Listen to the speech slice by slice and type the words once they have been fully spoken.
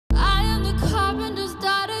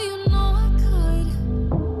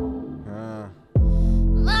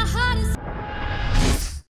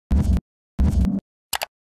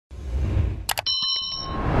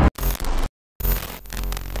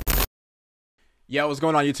Yo, what's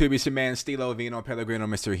going on YouTube? It's your man Stilo Vino Pellegrino,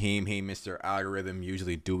 Mr. Heem, Mr. Algorithm,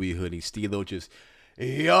 usually Dewey Hoodie, Stilo just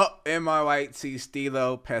yup in my white tee,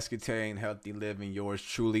 Stilo, pescatarian, healthy living, yours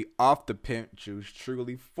truly, off the pimp juice,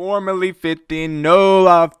 truly, formerly 15, no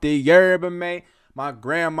off the yerba mate, my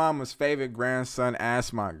grandmama's favorite grandson,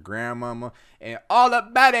 asked my grandmama, and all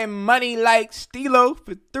about that money like Stilo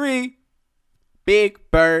for 3. Big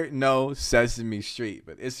Bird, no Sesame Street.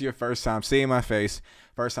 But it's your first time seeing my face,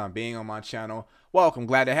 first time being on my channel. Welcome,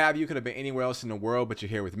 glad to have you. Could have been anywhere else in the world, but you're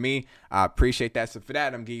here with me. I appreciate that. So for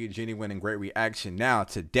that, I'm giving you a genuine and great reaction. Now,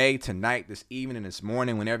 today, tonight, this evening, this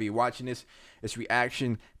morning, whenever you're watching this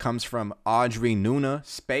reaction comes from Audrey Nuna,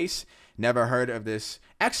 Space. Never heard of this.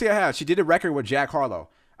 Actually, I have. She did a record with Jack Harlow.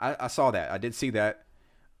 I saw that. I did see that.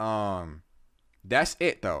 That's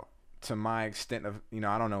it, though. To my extent of,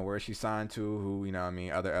 I don't know where she signed to, who,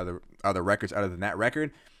 other records other than that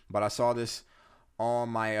record. But I saw this on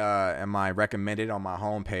my recommended on my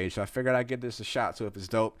homepage. So I figured I'd give this a shot. So if it's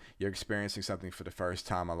dope, you're experiencing something for the first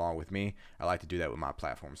time along with me. I like to do that with my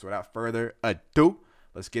platform. So without further ado,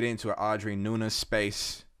 let's get into Audrey Nuna,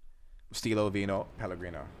 Space, Stilo Vino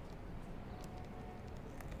Pellegrino.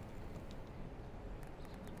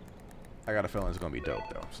 I got a feeling it's gonna be dope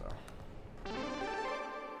though, so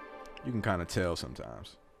you can kind of tell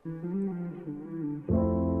sometimes.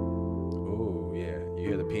 Oh yeah, you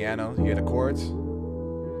hear the piano, you hear the chords.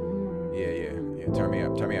 Yeah. Turn me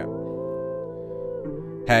up, turn me up.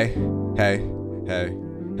 Hey.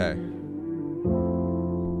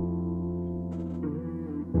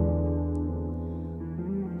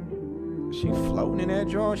 She floating in that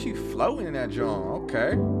joint. She floating in that joint.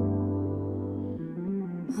 Okay.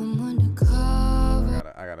 I'm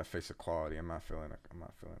undercover. I gotta fix the quality. I'm not feeling the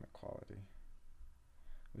quality.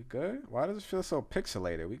 We good? Why does it feel so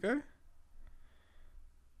pixelated? We good?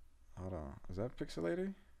 Hold on. Is that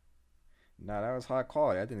pixelated? Nah, that was high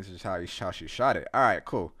quality. I think this is how she shot it. All right,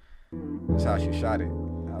 cool. That's how she shot it.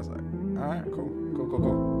 I was like, all right, cool.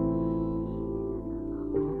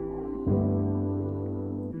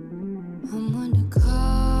 I'm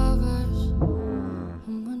undercovers.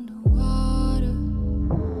 I'm underwater.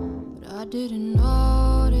 But I didn't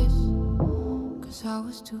notice, 'cause I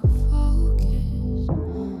was too focused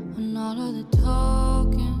on all of the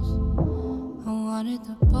tokens. I wanted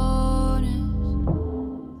the bonus.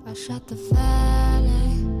 I shot the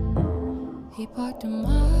valet. He parked in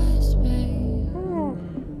my space.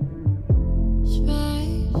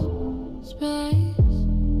 Space.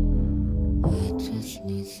 I just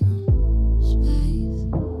need some space.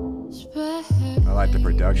 I like the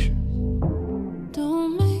production.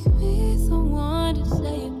 Don't make me the one to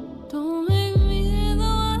say it. Don't make me the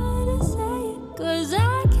one to say it. 'Cause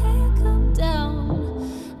I can't come down.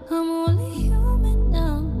 I'm only human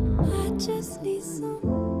now. I just need some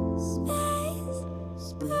space.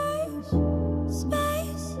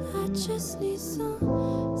 I just need some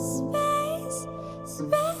space.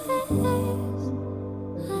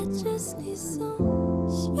 I just need some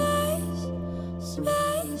space.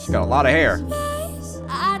 She's got a lot of hair.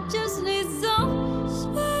 I just need some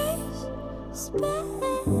space.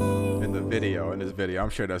 In this video, I'm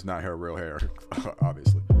sure that's not her real hair,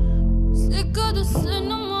 obviously. Sick of the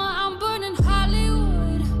cinema, I'm burning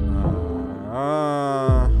Hollywood.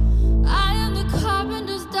 I am the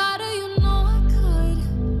carpenter's daughter, you know I could.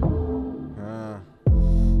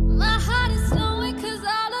 My heart is slowing 'cause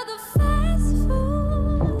all of the fast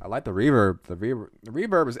food. I like the reverb. The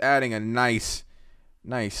reverb is adding a nice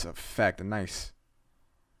effect. A nice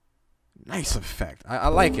effect. I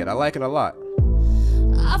like it. I like it a lot.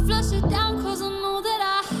 I flush it down 'cause I know that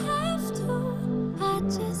I have to. I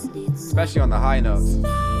just need some Especially on the high notes, the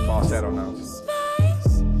falsetto notes.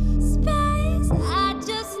 space. I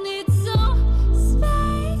just need some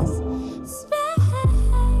space.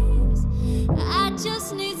 I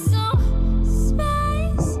just need some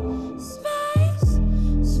space.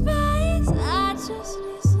 I just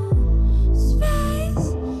need some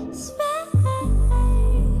space.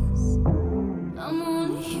 I'm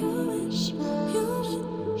only human.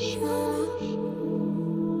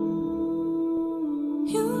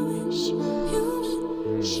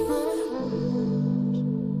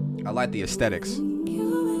 I like the aesthetics.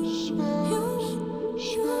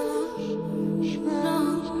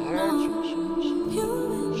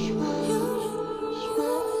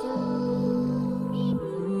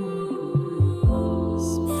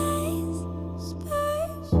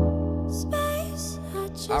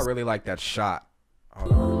 I really like that shot.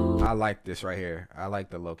 Hold on. I like this right here. I like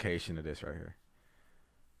the location of this right here.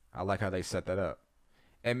 I like how they set that up.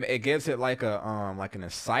 And it gives it like an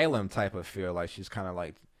asylum type of feel. Like she's kind of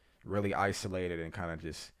like really isolated and kind of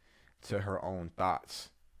just to her own thoughts.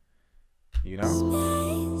 You know?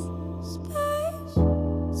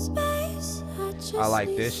 I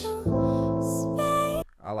like this.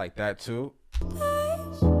 I like that too.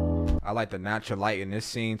 I like the natural light in this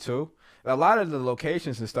scene too. A lot of the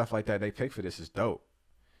locations and stuff like that they picked for this is dope.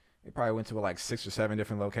 They probably went to like 6 or 7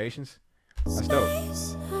 different locations. That's dope.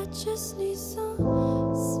 I just need some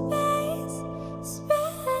space.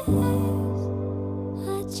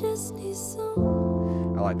 I just need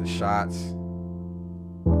some. I like the shots.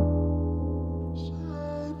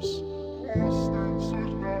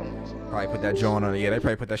 Probably put that drone on. Yeah, they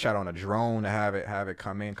probably put that shot on a drone to have it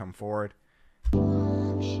come forward.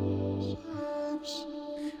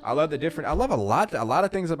 I love a lot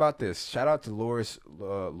of things about this. Shout out to Loris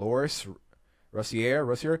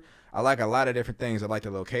Rossier. I like a lot of different things. I like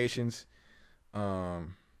the locations. I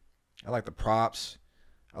like the props.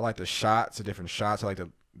 I like the shots, the different shots. I like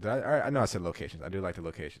I know I said locations. I do like the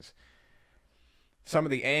locations. Some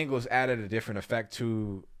of the angles added a different effect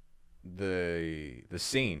to the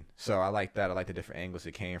scene. So I like that. I like the different angles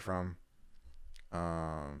it came from.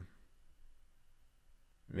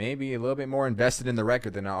 Maybe a little bit more invested in the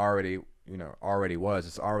record than I already was.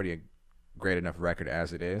 It's already a great enough record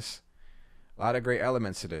as it is. A lot of great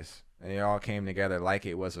elements to this, and they all came together like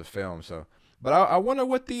it was a film. So, but I wonder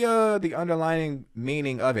what the underlying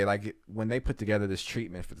meaning of it, like when they put together this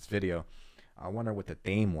treatment for this video, I wonder what the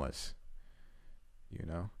theme was. You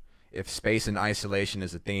know, if space and isolation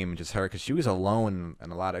is a theme, and just her, because she was alone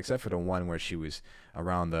in a lot, except for the one where she was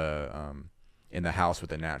around the in the house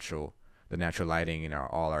with the natural lighting, you know,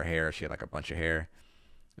 all her hair. She had like a bunch of hair.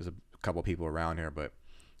 There's a couple people around her, but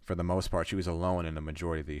for the most part, she was alone in the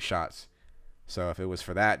majority of these shots. So if it was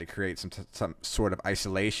for that, to create some sort of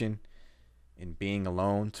isolation in being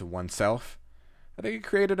alone to oneself, I think it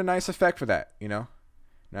created a nice effect for that, you know?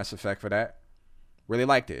 Nice effect for that. Really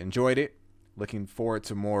liked it. Enjoyed it. Looking forward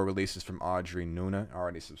to more releases from Audrey Nuna.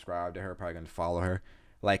 Already subscribed to her. Probably going to follow her.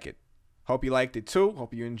 Like it. Hope you liked it too.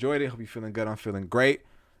 Hope you enjoyed it. Hope you're feeling good. I'm feeling great.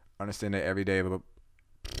 Understand that every day above...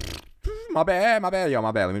 My bad, y'all.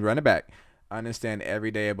 My bad. Let me run it back. I understand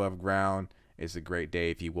every day above ground is a great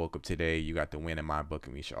day. If you woke up today, you got the win in my book,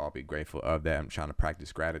 and we should all be grateful of that. I'm trying to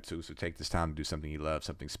practice gratitude, so take this time to do something you love,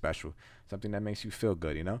 something special, something that makes you feel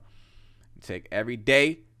good, you know? Take every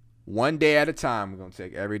day, one day at a time. We're going to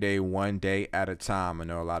take every day, one day at a time. I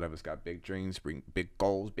know a lot of us got big dreams, big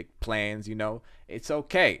goals, big plans, you know? It's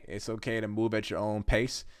okay. It's okay to move at your own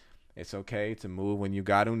pace. It's okay to move when you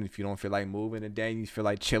got them. If you don't feel like moving today, you feel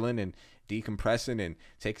like chilling and decompressing and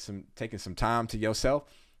taking some time to yourself,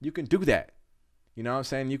 you can do that. You know what I'm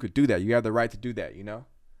saying? You could do that. You have the right to do that, you know?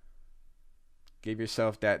 Give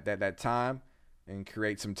yourself that time and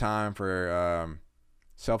create some time for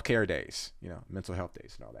self-care days, you know, mental health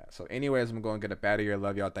days and all that. So anyways, I'm going to get up out of here. I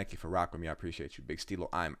love y'all. Thank you for rocking with me. I appreciate you. Big Stilo,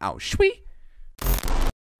 I'm out. Shwee!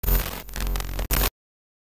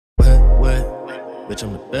 Wet, bitch,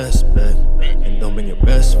 I'm the best bet. And don't bring your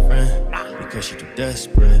best friend because she too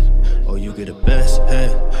desperate. Oh, you get the best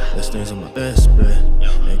head. Best things on my best bet.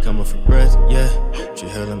 Ain't coming for breath, yeah. She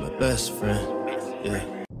hailing my best friend, yeah.